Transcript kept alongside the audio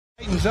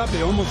Tightens up,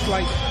 it almost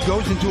like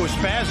goes into a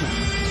spasm.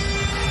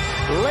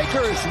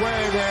 Lakers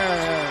wearing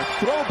their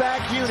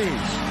throwback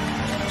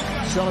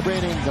unis,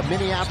 celebrating the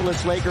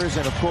Minneapolis Lakers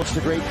and, of course,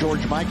 the great George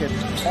Mikan.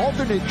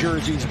 Alternate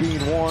jerseys being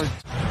worn.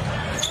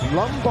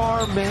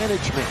 Lumbar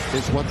management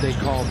is what they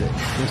called it.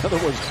 In other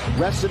words,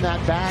 resting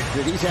that back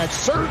that he's had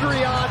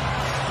surgery on.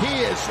 He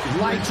is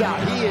lights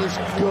out. He is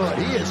good.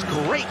 He is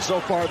great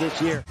so far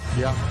this year.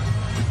 Yeah.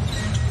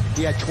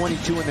 He had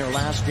 22 in their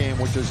last game,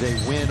 which was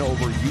a win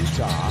over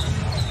Utah.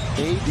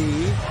 AD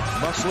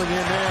muscling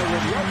in there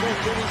with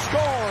Jokic, and he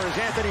scores.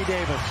 Anthony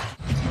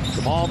Davis.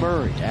 Jamal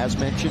Murray, as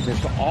mentioned,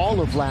 missed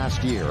all of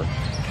last year.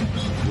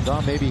 We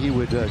thought maybe he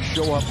would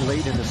show up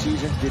late in the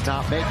season. Did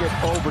not make it.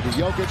 Over to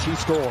Jokic. He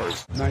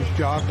scores. Nice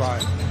job by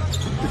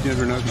the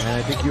Denver Nuggets. And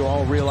I think you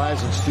all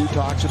realize, and Stu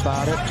talks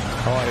about it.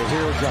 Oh,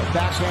 here's a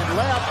backhand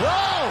layup.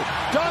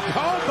 Whoa! Dunked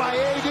home by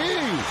AD.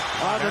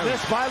 On the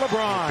miss by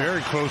LeBron.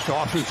 Very close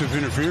to offensive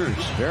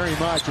interference. Very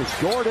much.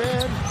 It's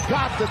Gordon.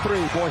 Got the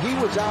three. Boy, he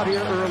was out here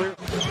earlier.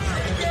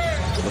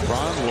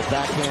 LeBron will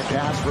backhand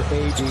pass for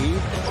AD.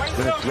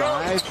 Gonna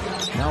drive.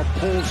 Now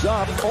pulls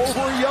up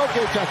over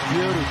Jokic. That's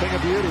beauty. Thing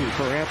of beauty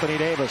for Anthony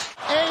Davis.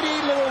 AD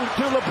little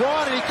to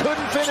LeBron, and he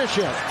couldn't finish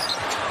it.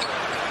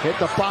 Hit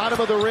the bottom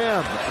of the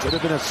rim. Would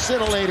have been a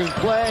scintillating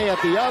play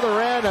at the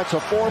other end. That's a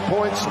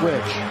 4-point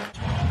switch.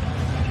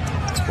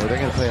 Well, they're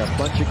going to play a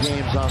bunch of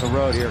games on the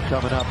road here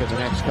coming up in the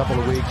next couple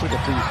of weeks. Look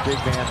at these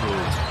big man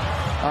moves.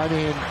 I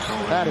mean,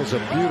 that is a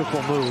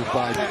beautiful move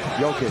by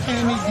Jokic.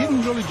 And he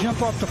didn't really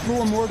jump off the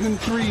floor more than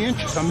 3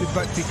 inches. I mean,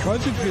 but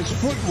because of his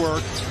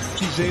footwork,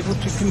 he's able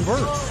to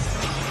convert.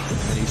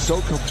 And he's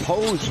so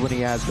composed when he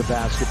has the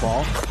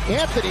basketball.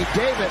 Anthony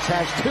Davis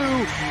has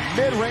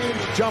 2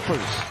 mid-range jumpers.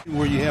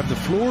 Where you have the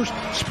floors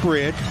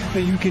spread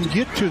and you can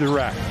get to the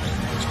rack.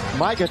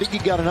 Mike, I think you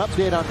got an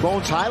update on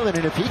Bones Highland,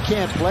 and if he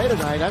can't play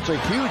tonight, that's a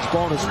huge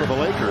bonus for the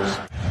Lakers.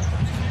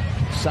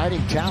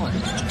 Exciting talent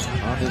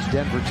on this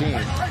Denver team.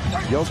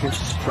 Jokic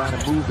trying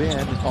to move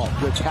in. Oh,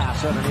 good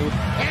pass underneath.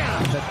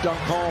 And the dunk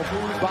home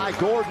by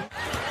Gordon.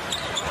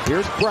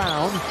 Here's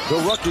Brown, the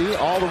rookie,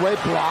 all the way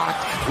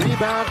blocked.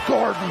 Rebound,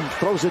 Gordon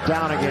throws it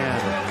down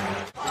again.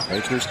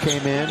 Lakers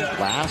came in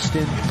last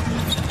in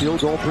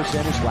field goal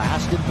percentage,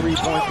 last in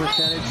three-point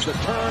percentage. The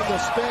turn, the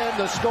spin,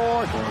 the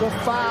score, the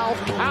foul,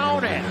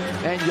 count it.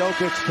 And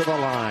Jokic to the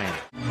line.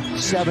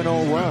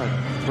 7-0 run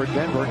for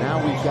Denver.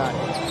 Now we've got,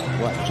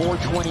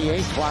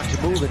 4:28.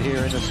 Clock's moving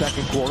here in the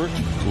second quarter.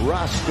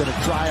 Russ gonna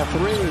try a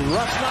three.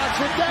 Russ knocks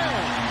it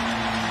down.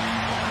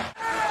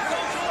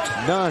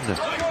 Nunn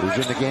is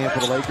in the game for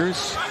the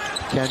Lakers.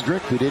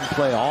 Kendrick, who didn't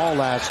play all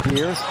last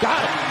year,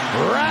 got it.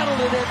 Rattled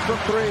it in for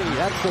three.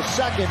 That's the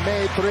second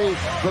made three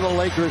for the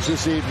Lakers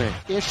this evening.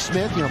 Ish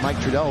Smith, Mike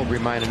Trudell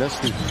reminded us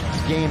the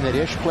game that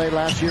Ish played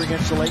last year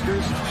against the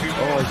Lakers.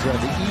 Oh, it's the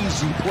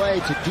easy play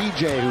to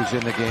DJ, who's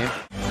in the game.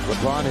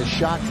 LeBron has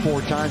shot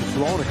 4 times,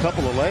 thrown a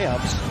couple of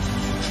layups.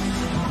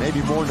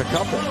 Maybe more than a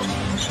couple.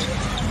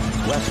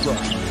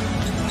 Westbrook.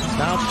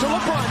 Bounce to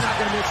LeBron, not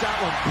going to miss that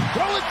one.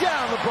 Throw it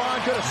down,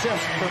 LeBron, good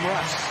assist from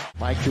Russ.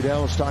 Mike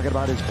Trudell is talking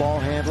about his ball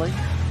handling.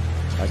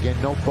 Again,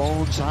 no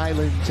Bones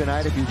Highland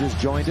tonight if you just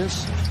joined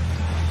us.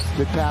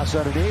 Good pass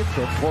underneath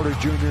from Porter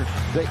Jr.,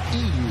 the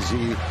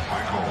easy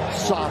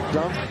soft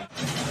dunk.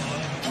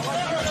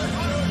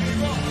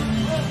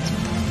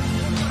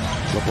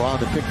 LeBron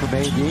the pick from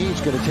AD.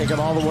 He's going to take it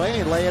all the way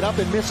and lay it up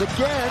and miss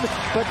again,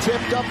 but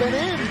tipped up and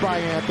in by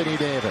Anthony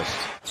Davis.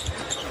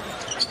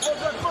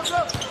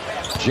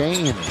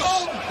 James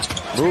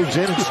moves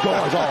in and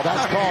scores. Oh,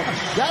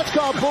 that's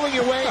called pulling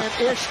your way,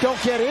 and Ish,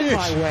 don't get in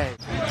my way.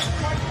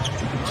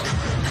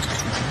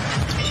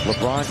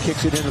 LeBron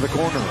kicks it into the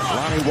corner.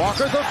 Lonnie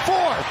Walker, the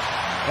fourth.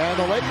 And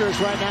the Lakers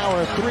right now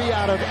are 3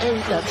 out of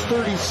 8. That's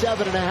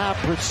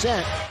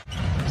 37.5%.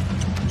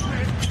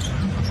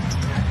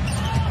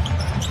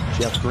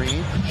 Jeff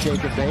Green,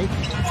 shake and bake.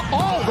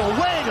 All the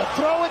way to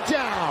throw it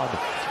down.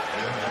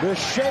 The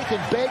shake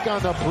and bake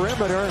on the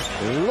perimeter.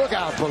 Look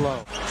out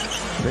below.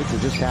 Great to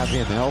just have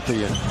him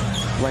healthy and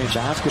playing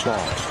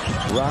basketball.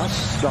 Russ,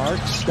 start,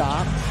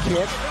 stop,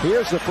 kick.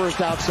 Here's the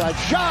first outside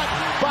shot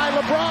by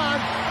LeBron.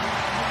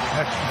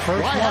 That's the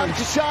first Why haven't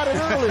you shot it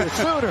earlier,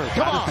 sooner?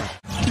 Come on.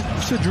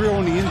 It's a drill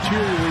on the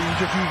interior where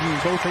you're just using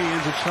both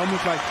hands. It's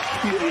almost like,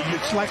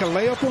 it's like a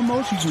layup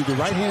almost. You do the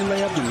right hand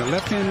layup and the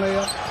left hand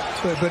layup,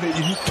 but it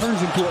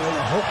turns into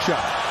a hook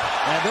shot.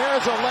 And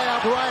there's a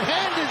layup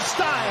right-handed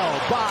style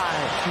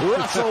by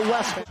Russell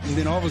Westbrook. And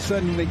then all of a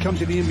sudden they come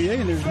to the NBA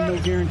and there's no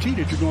guarantee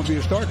that you're going to be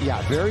a starter.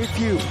 Yeah, very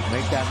few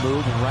make that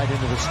move and right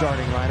into the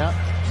starting lineup.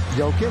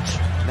 Jokic,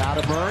 now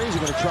to Murray. He's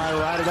going to try to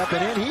ride it up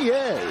and in. He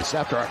is,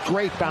 after a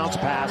great bounce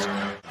pass.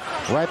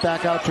 Right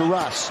back out to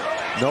Russ.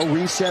 No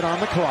reset on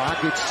the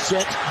clock. It's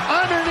set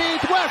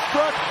underneath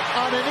Westbrook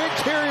on an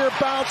interior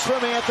bounce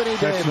from Anthony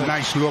Davis. That's a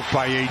nice look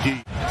by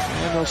AD.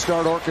 And they'll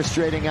start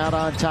orchestrating out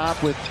on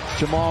top with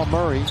Jamal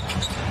Murray.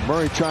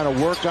 Murray trying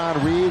to work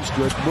on Reeves.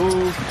 Good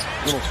move.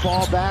 Little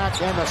fall back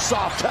and a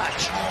soft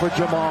touch for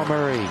Jamal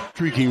Murray.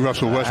 Streaking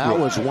Russell Westbrook.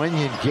 That was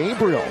Wenyen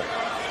Gabriel.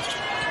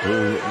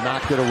 who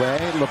knocked it away.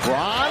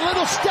 LeBron,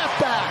 little step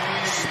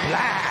back.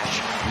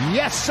 Splash.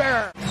 Yes,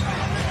 sir.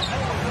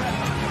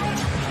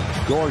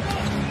 Gordon,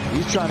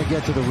 he's trying to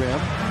get to the rim.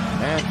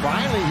 And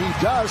finally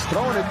he does,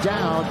 throwing it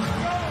down.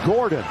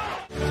 Gordon.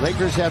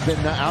 Lakers have been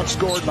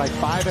outscored by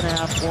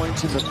 5.5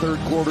 points in the third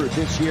quarter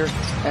this year,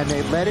 and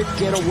they let it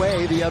get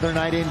away the other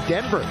night in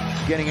Denver,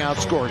 getting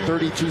outscored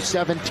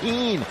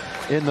 32-17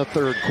 in the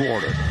third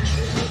quarter.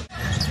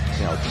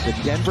 Now, the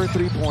Denver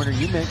three-pointer,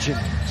 you mentioned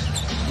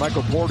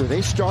Michael Porter,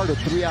 they started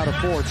 3 out of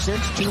 4,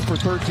 since 2 for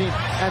 13,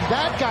 and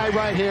that guy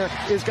right here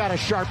has got to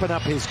sharpen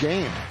up his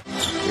game.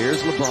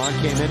 Here's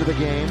LeBron, came into the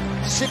game,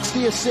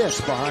 60 assists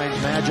behind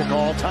Magic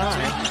all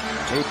time.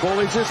 He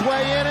bullies his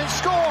way in and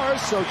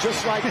scores, so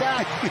just like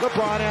that,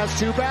 LeBron has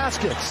 2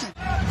 baskets.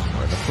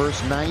 For the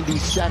first 90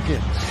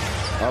 seconds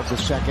of the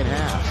second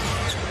half.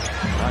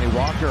 Lonnie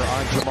Walker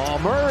on Jamal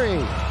Murray,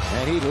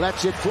 and he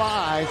lets it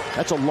fly.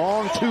 That's a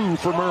long 2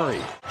 for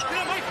Murray.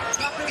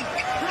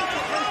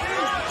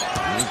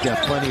 He's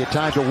got plenty of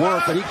time to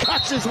work, but he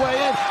cuts his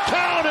way in.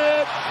 Count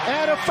it!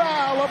 And a foul.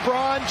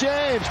 LeBron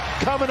James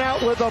coming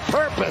out with a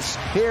purpose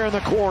here in the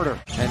quarter.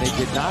 And they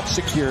did not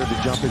secure the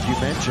jump, as you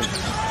mentioned.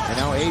 And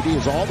now AD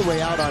is all the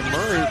way out on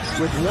Murray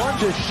with 1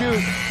 to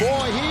shoot.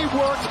 Boy, he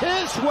worked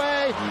his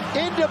way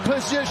into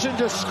position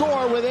to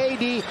score with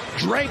AD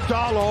draped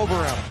all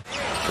over him.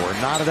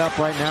 We're knotted up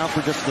right now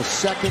for just the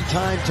second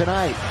time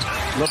tonight.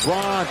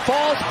 LeBron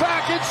falls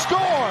back and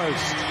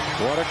scores.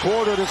 What a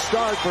quarter to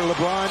start for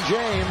LeBron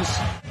James.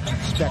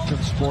 Spectrum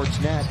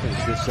Sportsnet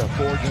as this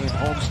 4-game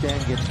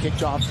homestand gets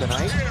kicked off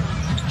tonight.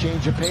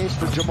 Change of pace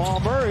for Jamal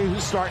Murray,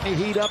 who's starting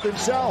to heat up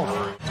himself.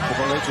 For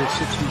the Lakers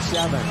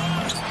 67.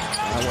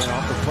 That went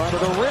off the front of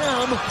the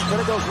rim, but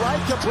it goes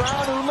right to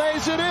Brown, who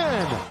lays it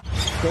in.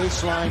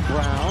 Baseline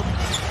Brown.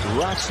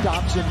 Russ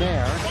stops in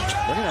there.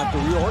 They're going to have to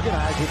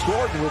reorganize with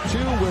Gordon with 2,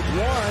 with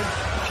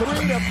 1.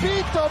 3 to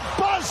beat the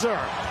buzzer.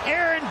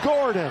 Aaron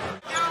Gordon.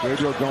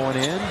 Gabriel going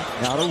in.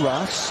 Now to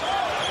Russ.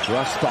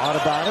 Russ thought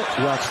about it.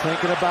 Russ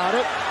thinking about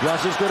it.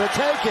 Russ is going to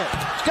take it.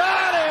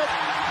 Got it!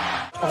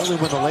 Only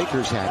when the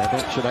Lakers had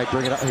it. Should I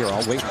bring it up? Here,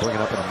 I'll wait and bring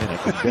it up in a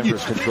minute.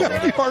 Denver's controlling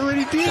it. You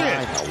already did.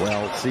 I know.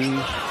 Well, see,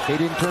 they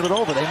didn't turn it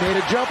over. They made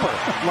a jumper.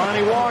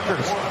 Lonnie Walker.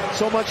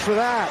 So much for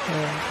that.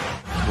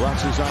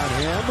 Russ is on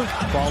him.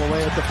 Ball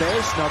away at the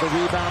base. Another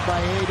rebound by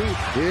AD.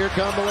 Here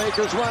come the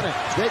Lakers running.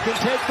 They can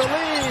take the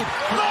lead.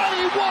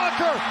 Lonnie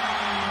Walker.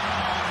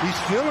 He's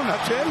feeling, I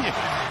tell you.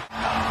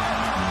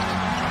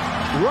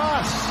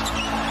 Russ.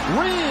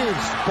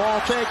 Reeves.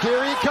 Ball fake.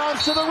 Here he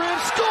comes to the rim.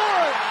 Score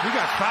it. He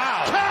got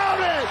fouled.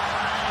 Count it.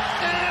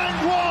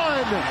 And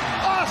 1.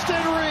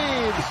 Austin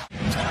Reeves.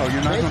 Oh,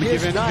 you're not going to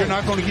give any. You're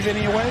not going to give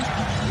any away.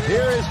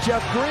 Here is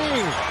Jeff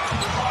Green.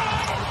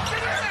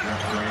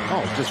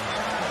 Oh, just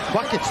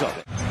buckets of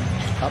it.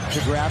 Up to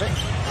grab it.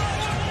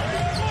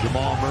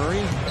 Jamal Murray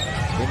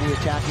in the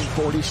attacking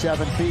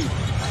 47 feet.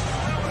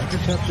 I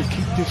just have to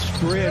keep this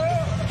spread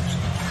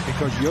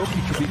because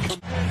Jokic will be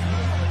coming.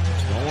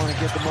 Don't want to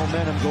get the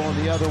momentum going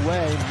the other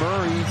way.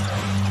 Murray,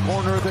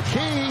 corner of the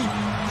key.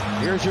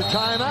 Here's your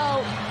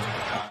timeout.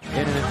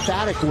 In an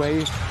emphatic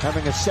way,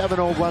 having a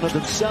 7-0 run of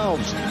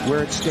themselves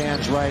where it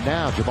stands right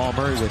now. Jamal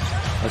Murray with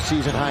a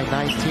season-high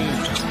 19.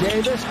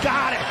 Davis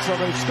got it, so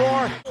they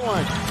score.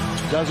 1.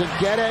 Doesn't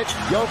get it.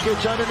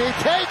 Jokic underneath,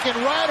 taken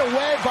right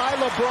away by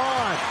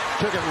LeBron.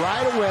 Took it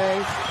right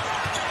away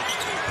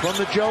from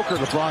the Joker.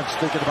 LeBron's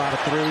thinking about a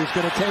 3. He's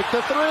going to take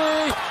the 3.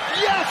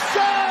 Yes,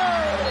 sir!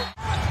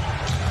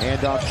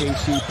 Handoff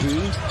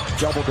KCP,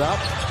 doubled up,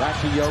 back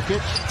to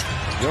Jokic.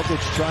 Jokic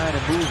trying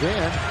to move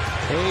in.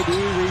 AD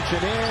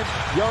reaching in.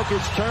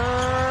 Jokic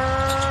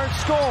turns,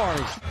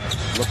 scores.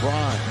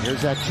 LeBron,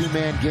 here's that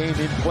 2-man game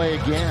in play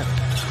again.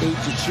 8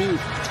 to shoot.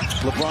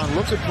 LeBron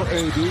looking for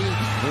AD.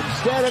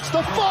 Instead, it's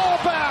the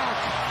fallback.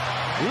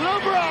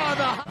 LeBron.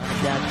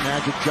 That's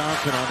Magic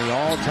Johnson on the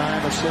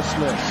all-time assist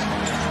list.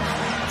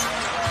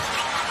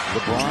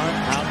 LeBron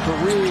out for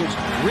Reeves.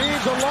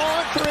 Reeves a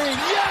long 3.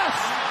 Yes!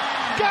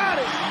 Got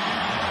it!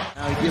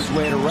 Now he gives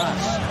way to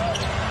Russ.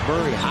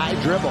 Murray, high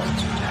dribble.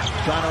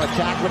 Trying to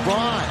attack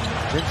LeBron.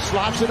 Then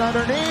slots it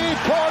underneath.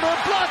 Porter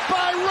blocked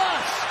by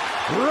Russ.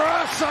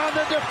 Russ on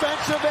the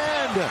defensive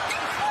end.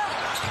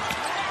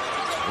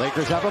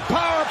 Lakers have a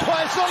power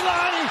play. So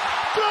Lonnie,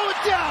 throw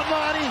it down,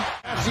 Lonnie.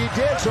 As he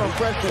did, so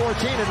fresh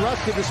 14, and Russ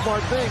did the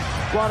smart thing.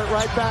 Brought it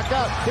right back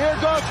up. Here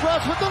goes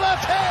Russ with the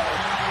left hand.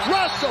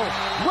 Russell,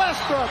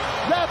 Westbrook,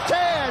 left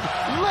hand.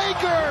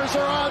 Lakers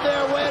are on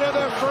their way to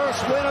their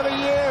first win of the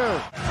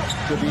year.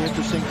 Should be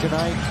interesting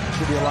tonight.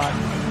 Should be a lot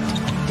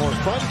more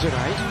fun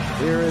tonight.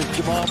 Here is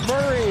Jamal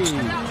Murray.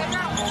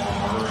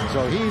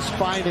 So he's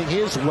finding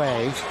his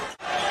way.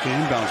 The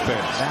inbounds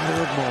pass.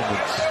 Matter of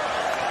moments.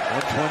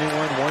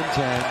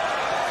 121-110.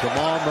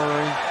 Jamal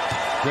Murray.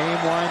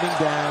 Game winding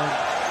down.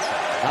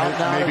 Out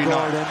now to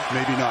Gordon.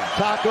 Maybe not.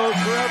 Tacos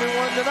for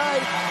everyone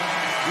tonight.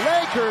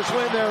 Lakers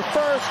win their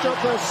first of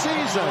the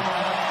season.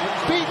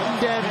 Beating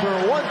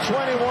Denver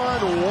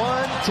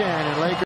 121-110. And Lakers